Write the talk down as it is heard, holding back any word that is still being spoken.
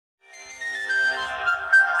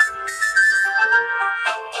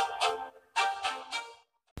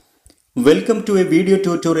Welcome to a video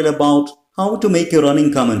tutorial about how to make a running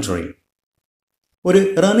commentary. ഒരു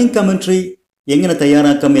running commentary എങ്ങനെ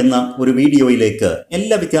തയ്യാറാക്കാം എന്ന ഒരു വീഡിയോയിലേക്ക്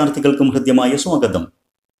എല്ലാ വിദ്യാർത്ഥികൾക്കും ഹൃദ്യമായ സ്വാഗതം.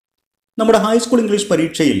 നമ്മുടെ ഹൈസ്കൂൾ ഇംഗ്ലീഷ്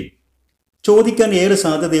പരീക്ഷയിൽ ചോദിക്കാൻ ഏറെ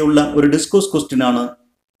സാധ്യതയുള്ള ഒരു ഡിസ്കോസ് ക്വസ്റ്റ്യൻ ആണ്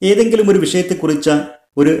ഏതെങ്കിലും ഒരു വിഷയത്തെക്കുറിച്ച്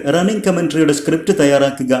ഒരു റണ്ണിംഗ് കമന്ററിയുടെ സ്ക്രിപ്റ്റ്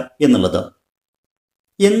തയ്യാറാക്കുക എന്നുള്ളത്.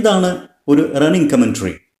 എന്താണ് ഒരു running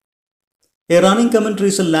commentary? A running commentary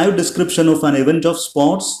is a live description of an event of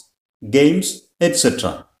sports, games,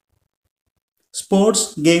 etc. Sports,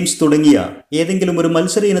 games തുടങ്ങിയ ഏതെങ്കിലും ഒരു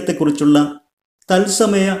മത്സര ഇനത്തെക്കുറിച്ചുള്ള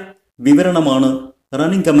തത്സമയ വിവരണമാണ്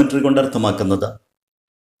റണ്ണിംഗ് കമന്ററി കൊണ്ട് അർത്ഥമാക്കുന്നത്.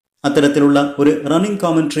 അത്തരത്തിലുള്ള ഒരു റണ്ണിംഗ്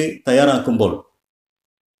കമന്ററി തയ്യാറാക്കുമ്പോൾ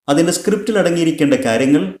അതിൻ്റെ സ്ക്രിപ്റ്റിൽ അടങ്ങിയിരിക്കേണ്ട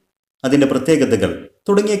കാര്യങ്ങൾ, അതിൻ്റെ പ്രത്യേകതകൾ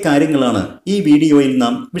തുടങ്ങിയ കാര്യങ്ങളാണ് ഈ വീഡിയോയിൽ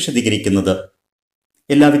നാം വിശദീകരിക്കുന്നത്.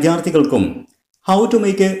 എല്ലാ വിദ്യാർത്ഥികൾക്കും how to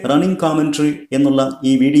make A running commentary എന്നുള്ള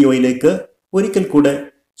ഈ വീഡിയോയിലേക്ക് ഒരിക്കൽ കൂടെ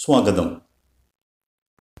സ്വാഗതം.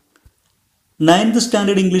 9th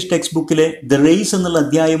സ്റ്റാൻഡേർഡ് ഇംഗ്ലീഷ് ടെക്സ്റ്റ് ബുക്കിലെ ദ റേസ് എന്നുള്ള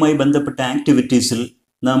അധ്യായവുമായി ബന്ധപ്പെട്ട ആക്ടിവിറ്റീസിൽ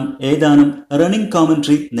നാം ഏതാനും റണ്ണിംഗ്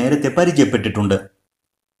കമന്ററി നേരത്തെ പരിചയപ്പെട്ടിട്ടുണ്ട്.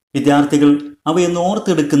 വിദ്യാർത്ഥികൾ അവയൊന്ന്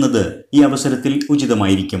ഓർത്തെടുക്കുന്നത് ഈ അവസരത്തിൽ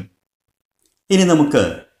ഉചിതമായിരിക്കും. ഇനി നമുക്ക്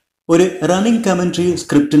ഒരു റണ്ണിംഗ് കമന്ററി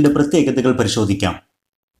സ്ക്രിപ്റ്റിന്റെ പ്രത്യേകതകൾ പരിശോധിക്കാം.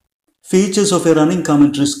 Features of A running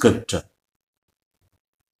commentary script.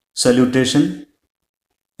 Salutation.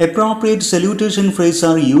 Appropriate salutation phrases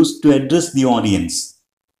are used to address the audience.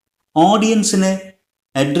 ഓഡിയൻസിനെ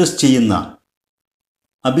address ചെയ്യുന്ന,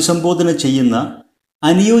 അഭിസംബോധന ചെയ്യുന്ന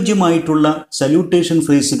അനുയോജ്യമായിട്ടുള്ള സല്യൂട്ടേഷൻ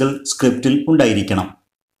ഫ്രേസുകൾ സ്ക്രിപ്റ്റിൽ ഉണ്ടായിരിക്കണം.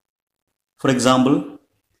 For example,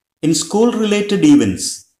 in school related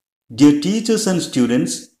events, dear teachers and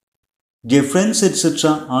students, dear friends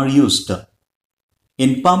et cetera are used.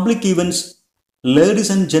 In public events,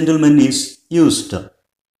 ladies and gentlemen is used.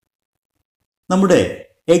 നമ്മുടെ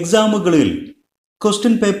എക്സാമുകളിൽ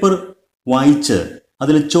question paper വായിച്ച്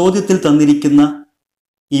അതിൽ ചോദ്യത്തിൽ തന്നിരിക്കുന്ന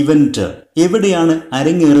ഇവന്റ് എവിടെയാണ്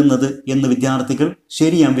അരങ്ങേറുന്നത് എന്ന് വിദ്യാർത്ഥികൾ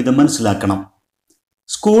ശരിയാം വിധം മനസ്സിലാക്കണം.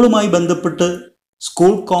 സ്കൂളുമായി ബന്ധപ്പെട്ട്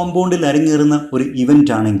സ്കൂൾ കോമ്പൗണ്ടിൽ അരങ്ങേറുന്ന ഒരു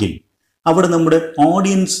ഇവന്റ് ആണെങ്കിൽ അവിടെ നമ്മുടെ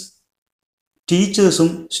ഓഡിയൻസ് ടീച്ചേഴ്സും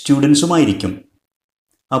സ്റ്റുഡൻസുമായിരിക്കും.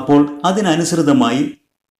 അപ്പോൾ അതിനനുസൃതമായി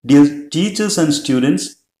dear teachers and students,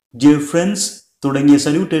 dear friends തുടങ്ങിയ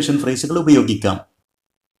സല്യൂട്ടേഷൻ ഫ്രേസുകൾ ഉപയോഗിക്കാം.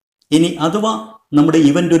 ഇനി അഥവാ നമ്മുടെ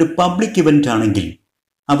ഇവന്റ് ഒരു പബ്ലിക് ഇവന്റ് ആണെങ്കിൽ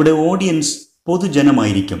അവിടെ ഓഡിയൻസ്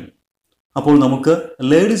പൊതുജനമായിരിക്കും. അപ്പോൾ നമുക്ക്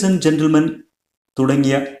ലേഡീസ് ആൻഡ് ജെന്റിൽമെൻ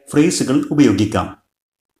തുടങ്ങിയ ഫ്രേസുകൾ ഉപയോഗിക്കാം.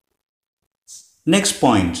 Next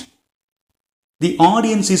point, the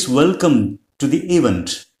audience is welcome to the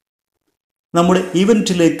event. നമ്മുടെ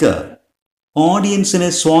ഇവന്റിലേക്ക് ഓഡിയൻസിനെ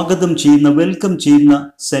സ്വാഗതം ചെയ്യുന്ന, വെൽക്കം ചെയ്യുന്ന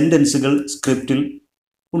സെന്റൻസുകൾ സ്ക്രിപ്റ്റിൽ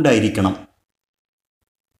ഉണ്ടായിരിക്കണം.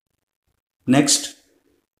 Next,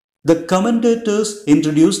 the commentators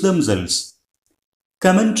introduce themselves.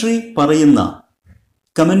 Commentary പറയുന്ന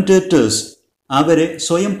കമന്റേറ്റേഴ്സ് അവരെ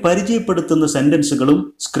സ്വയം പരിചയപ്പെടുത്തുന്ന സെന്റൻസുകളും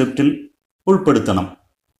സ്ക്രിപ്റ്റിൽ ഉൾപ്പെടുത്തണം.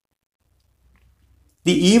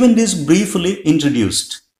 The event is briefly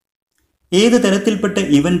introduced. ഏത് തരത്തിൽപ്പെട്ട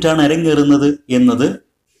ഇവന്റാണ് അരങ്ങേറുന്നത് എന്നത്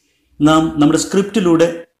നാം നമ്മുടെ സ്ക്രിപ്റ്റിലൂടെ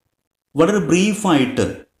വളരെ ബ്രീഫായിട്ട്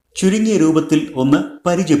ചുരുങ്ങിയ രൂപത്തിൽ ഒന്ന്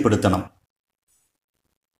പരിചയപ്പെടുത്തണം.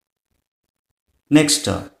 Next,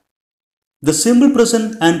 the simple present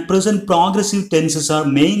and present progressive tenses are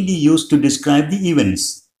mainly used to describe the events.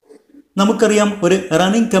 നമുക്കറിയാം, ഒരു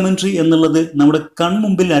റണ്ണിംഗ് കമന്ററി എന്നുള്ളത് നമ്മുടെ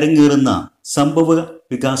കൺമുമ്പിൽ അരങ്ങേറുന്ന സംഭവ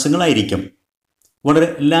വികാസങ്ങളായിരിക്കും. വളരെ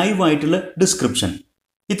ലൈവായിട്ടുള്ള ഡിസ്ക്രിപ്ഷൻ.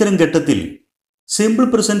 ഇത്തരം ഘട്ടത്തിൽ സിമ്പിൾ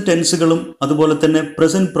പ്രസന്റ് ടെൻസുകളും അതുപോലെ തന്നെ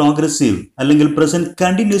പ്രസന്റ് പ്രോഗ്രസീവ് അല്ലെങ്കിൽ പ്രസന്റ്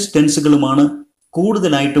കണ്ടിന്യൂസ് ടെൻസുകളുമാണ്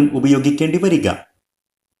കൂടുതലായിട്ടും ഉപയോഗിക്കേണ്ടി വരിക.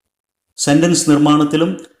 സെന്റൻസ്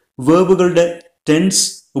നിർമ്മാണത്തിലും വേർബുകളുടെ ടെൻസ്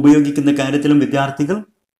ഉപയോഗിക്കുന്ന കാര്യത്തിലും വിദ്യാർത്ഥികൾ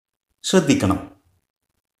ശ്രദ്ധിക്കണം.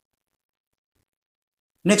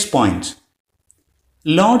 Next point,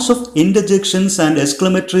 lots of ഇന്റർജെക്ഷൻസ് and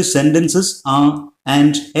exclamatory sentences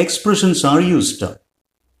and expressions are used.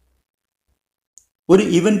 ഒരു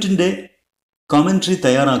ഇവന്റിന്റെ കമന്ററി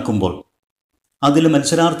തയ്യാറാക്കുമ്പോൾ അതിലെ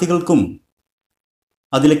മത്സരാർത്ഥികൾക്കും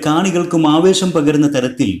അതിലെ കാണികൾക്കും ആവേശം പകരുന്ന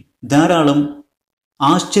തരത്തിൽ ധാരാളം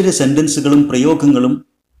ആശ്ചര്യ സെന്റൻസുകളും പ്രയോഗങ്ങളും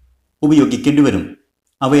ഉപയോഗിക്കേണ്ടി വരും.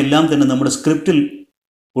 അവയെല്ലാം തന്നെ നമ്മുടെ സ്ക്രിപ്റ്റിൽ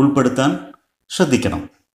ഉൾപ്പെടുത്താൻ ശ്രദ്ധിക്കണം.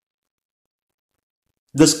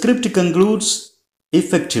 The script concludes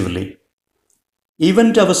effectively.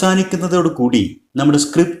 Event അവസാനിക്കുന്നതോടുകൂടി നമ്മുടെ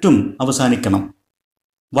സ്ക്രിപ്റ്റും അവസാനിക്കണം.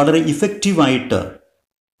 വളരെ ഇഫക്റ്റീവായിട്ട്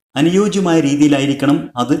അനുയോജ്യമായ രീതിയിലായിരിക്കണം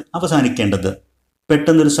അത് അവസാനിക്കേണ്ടത്.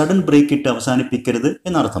 പെട്ടെന്നൊരു സഡൻ ബ്രേക്ക് ഇട്ട് അവസാനിപ്പിക്കരുത്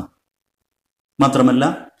എന്നർത്ഥം. മാത്രമല്ല,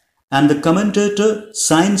 and the commentator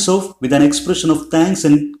signs off with an expression of thanks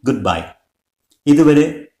and goodbye. ഇതുവരെ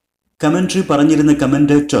കമന്ററി പറഞ്ഞിരുന്ന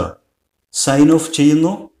കമന്റേറ്റർ സൈൻ ഓഫ്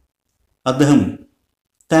ചെയ്യുന്നു. അദ്ദേഹം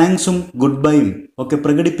താങ്ക്സും ഗുഡ് ബൈയും ഒക്കെ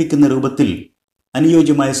പ്രകടിപ്പിക്കുന്ന രൂപത്തിൽ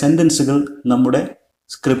അനുയോജ്യമായ സെൻറ്റൻസുകൾ നമ്മുടെ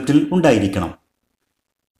സ്ക്രിപ്റ്റിൽ ഉണ്ടായിരിക്കണം.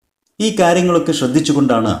 ഈ കാര്യങ്ങളൊക്കെ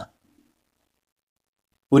ശ്രദ്ധിച്ചുകൊണ്ടാണ്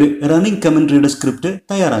ഒരു running കമൻട്രിയുടെ script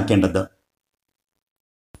തയ്യാറാക്കേണ്ടത്.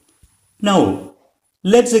 Now,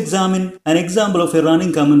 let's examine an example of a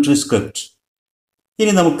running commentary script.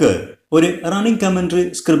 ഇനി നമുക്ക് ഒരു റണ്ണിംഗ് കമൻട്രി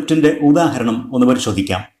സ്ക്രിപ്റ്റിന്റെ ഉദാഹരണം ഒന്ന്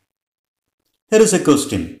പരിശോധിക്കാം. Here is a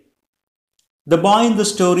question. The boy in the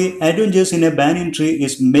story Adventures in a Banyan Tree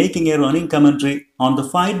is making a running commentary on the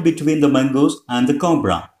fight between the mongoose and the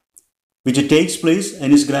cobra, which takes place in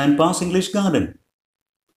his grandpa's English garden.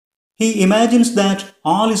 He imagines that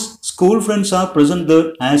all his school friends are present there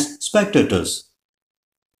as spectators.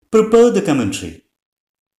 Prepare the commentary.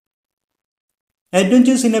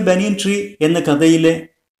 Adventures in a Banyan Tree എന്ന കഥയിലെ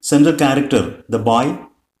central character the boy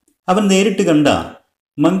അവൻ നേരിട്ട് കണ്ട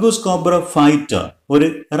mongoose cobra fight ഒരു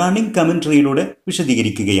running കമൻട്രിയിലൂടെ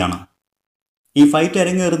വിശദീകരിക്കുകയാണ്. ഈ fight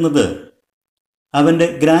അരങ്ങേറുന്നത് അവൻ്റെ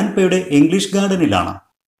ഗ്രാൻഡ് പേയുടെ ഇംഗ്ലീഷ് ഗാർഡനിലാണ്.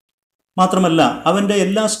 മാത്രമല്ല അവൻ്റെ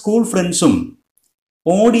എല്ലാ സ്കൂൾ ഫ്രണ്ട്സും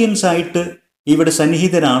ഓഡിയൻസ് ആയിട്ട് ഇവിടെ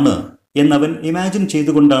സന്നിഹിതരാണ് എന്നവൻ ഇമാജിൻ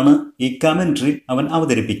ചെയ്തുകൊണ്ടാണ് ഈ കമൻട്രി അവൻ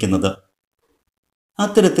അവതരിപ്പിക്കുന്നത്.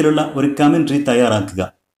 അത്തരത്തിലുള്ള ഒരു കമൻട്രി തയ്യാറാക്കുക.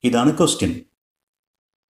 ഇതാണ് question.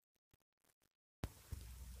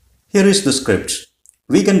 Here is the script.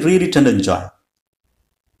 We can read it and enjoy.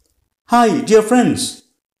 Hi, dear friends.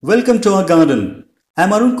 Welcome to our garden. I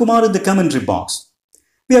am Arun Kumar in the commentary box.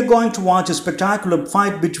 We are going to watch a spectacular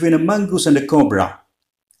fight between a mongoose and a cobra.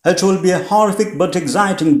 It will be a horrific but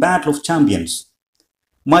exciting battle of champions.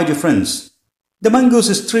 My dear friends, the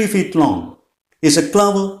mongoose is 3 feet long. He is a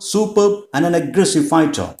clever, superb and an aggressive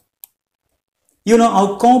fighter. You know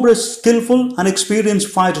our cobra is skillful and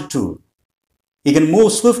experienced fighter too. He can move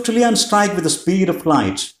swiftly and strike with the speed of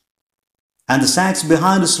light. And the sacs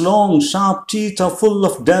behind his long, sharp teeth are full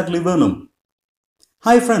of deadly venom.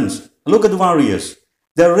 Hi friends, look at the warriors.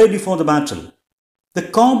 They are ready for the battle. The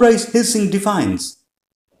cobra is hissing defiance.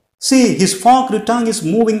 See, his forked tongue is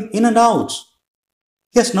moving in and out.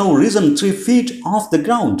 He has now risen 3 feet off the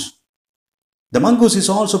ground. The mongoose is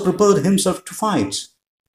also prepared himself to fight.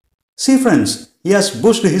 See friends, he has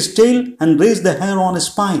bushed his tail and raised the hair on his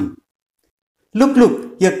spine. Look,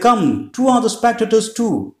 here come 2 other spectators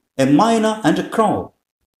too, a myna and a crow.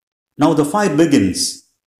 Now the fight begins.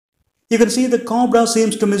 You can see the cobra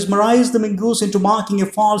seems to mesmerize the mongoose into marking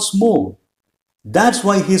a false move. That's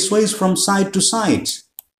why he sways from side to side.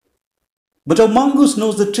 But our mongoose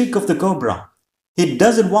knows the trick of the cobra. He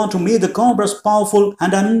doesn't want to meet the cobra's powerful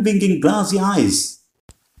and unwinking glassy eyes.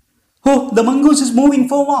 Oh, the mongoose is moving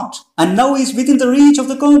forward and now he is within the reach of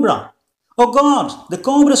the cobra. Oh God, the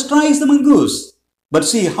cobra strikes the mongoose. But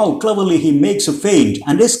see how cleverly he makes a feint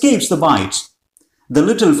and escapes the bite. The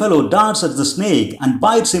little fellow darts at the snake and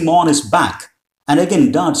bites him on his back and again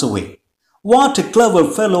darts away. What a clever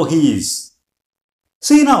fellow he is.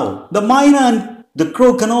 See now, the myna and the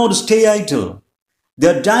crow cannot stay idle. They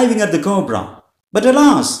are diving at the cobra. But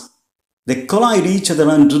alas, they collide each other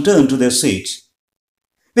and return to their seats.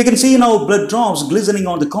 We can see now blood drops glistening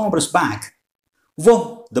on the cobra's back. Whoa,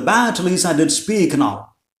 the battle is at its peak now.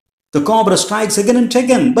 The cobra strikes again and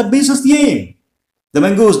again, but misses the aim. The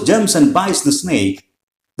mongoose jumps and bites the snake.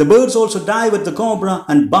 The birds also dive at the cobra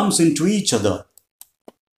and bumps into each other.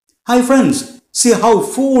 Hi friends, see how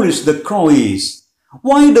foolish the crow is.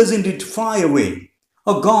 Why doesn't it fly away?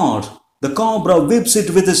 Oh God, the cobra whips it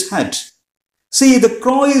with his head. See, the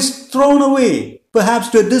crow is thrown away, perhaps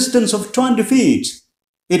to a distance of 20 feet.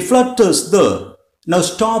 It flutters there, now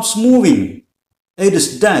stops moving. It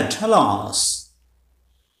is dead, alas.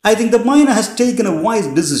 I think the myna has taken a wise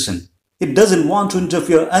decision. It doesn't want to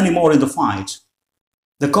interfere anymore in the fight.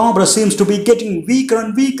 The cobra seems to be getting weaker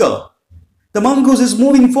and weaker. The mongoose is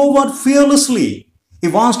moving forward fearlessly. He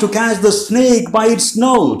wants to catch the snake by its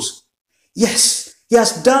nose. Yes, he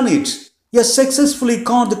has done it. He has successfully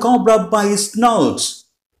caught the cobra by his nose.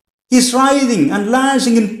 He is writhing and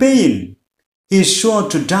lashing in pain. He is sure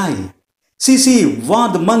to die. See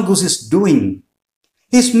what the mongoose is doing.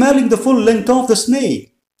 He is smelling the full length of the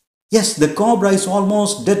snake. Yes, the cobra is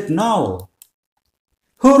almost dead now.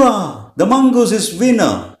 Hurrah! The mongoose is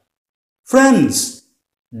winner. Friends,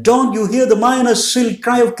 don't you hear the myna's shrill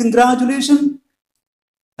cry of congratulations?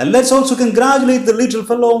 And let's also congratulate the little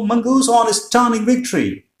fellow mongoose on his stunning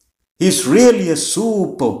victory. He is really a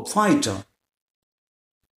superb fighter.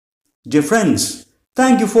 Dear friends,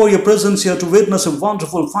 thank you for your presence here to witness a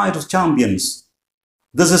wonderful fight of champions.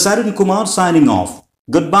 This is Arun Kumar signing off.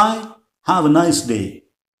 Goodbye. Have a nice day.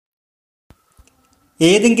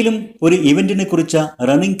 ഏതെങ്കിലും ഒരു ഇവന്റിനെ കുറിച്ച്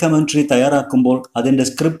running commentary തയ്യാറാക്കുമ്പോൾ അതിൻ്റെ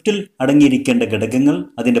സ്ക്രിപ്റ്റിൽ അടങ്ങിയിരിക്കേണ്ട ഘടകങ്ങൾ,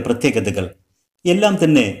 അതിൻ്റെ പ്രത്യേകതകൾ എല്ലാം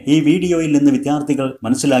തന്നെ ഈ വീഡിയോയിൽ നിന്ന് വിദ്യാർത്ഥികൾ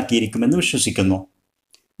മനസ്സിലാക്കിയിരിക്കുമെന്ന് വിശ്വസിക്കുന്നു.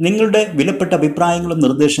 നിങ്ങളുടെ വിലപ്പെട്ട അഭിപ്രായങ്ങളും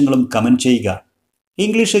നിർദ്ദേശങ്ങളും കമന്റ് ചെയ്യുക.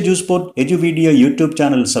 English എഡ്യൂസ്പോട്ട് edu video YouTube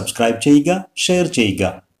channel subscribe ചെയ്യുക, ഷെയർ ചെയ്യുക.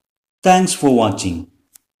 Thanks for watching.